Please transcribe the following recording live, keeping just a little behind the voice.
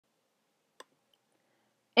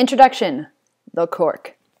Introduction: The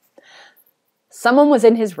Cork. Someone was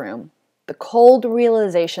in his room. The cold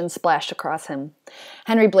realization splashed across him.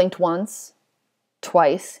 Henry blinked once,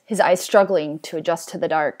 twice, his eyes struggling to adjust to the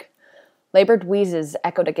dark. Labored wheezes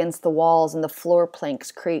echoed against the walls and the floor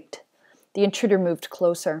planks creaked. The intruder moved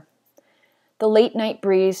closer. The late-night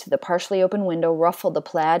breeze through the partially open window ruffled the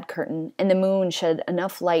plaid curtain, and the moon shed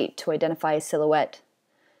enough light to identify his silhouette.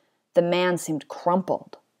 The man seemed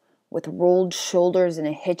crumpled, with rolled shoulders and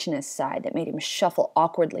a hitch in his side that made him shuffle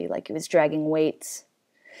awkwardly like he was dragging weights.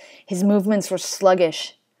 His movements were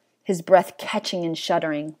sluggish, his breath catching and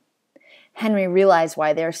shuddering. Henry realized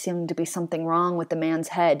why there seemed to be something wrong with the man's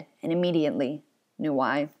head, and immediately knew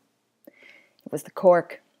why. It was the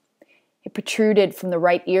cork. It protruded from the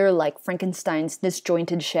right ear like Frankenstein's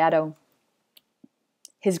disjointed shadow.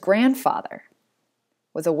 His grandfather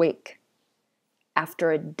was awake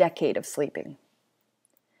after a decade of sleeping.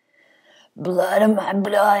 "Blood of my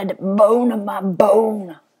blood, bone of my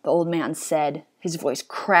bone," the old man said. His voice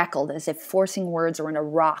crackled as if forcing words around a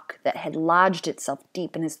rock that had lodged itself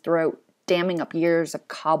deep in his throat, damming up years of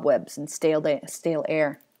cobwebs and stale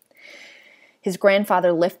air. His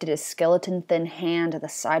grandfather lifted his skeleton-thin hand to the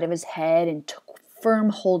side of his head and took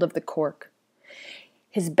firm hold of the cork.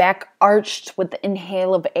 His back arched with the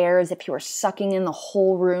inhale of air as if he were sucking in the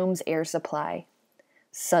whole room's air supply.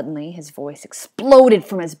 Suddenly, his voice exploded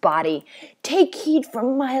from his body. "Take heed for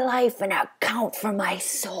my life and account for my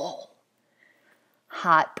soul."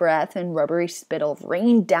 Hot breath and rubbery spittle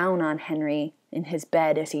rained down on Henry in his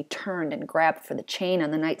bed as he turned and grabbed for the chain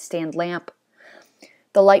on the nightstand lamp.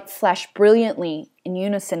 The light flashed brilliantly in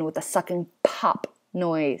unison with the sucking pop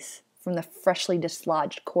noise from the freshly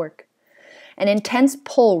dislodged cork. An intense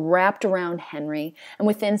pull wrapped around Henry, and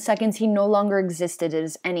within seconds he no longer existed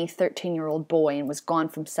as any 13-year-old boy and was gone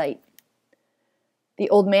from sight. The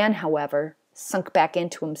old man, however, sunk back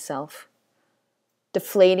into himself,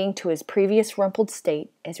 deflating to his previous rumpled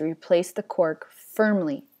state as he replaced the cork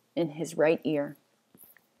firmly in his right ear.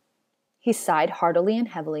 He sighed heartily and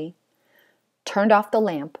heavily, turned off the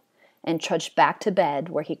lamp, and trudged back to bed,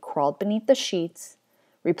 where he crawled beneath the sheets,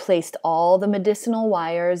 replaced all the medicinal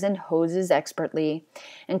wires and hoses expertly,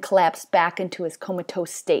 and collapsed back into his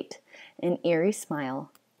comatose state, an eerie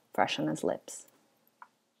smile fresh on his lips.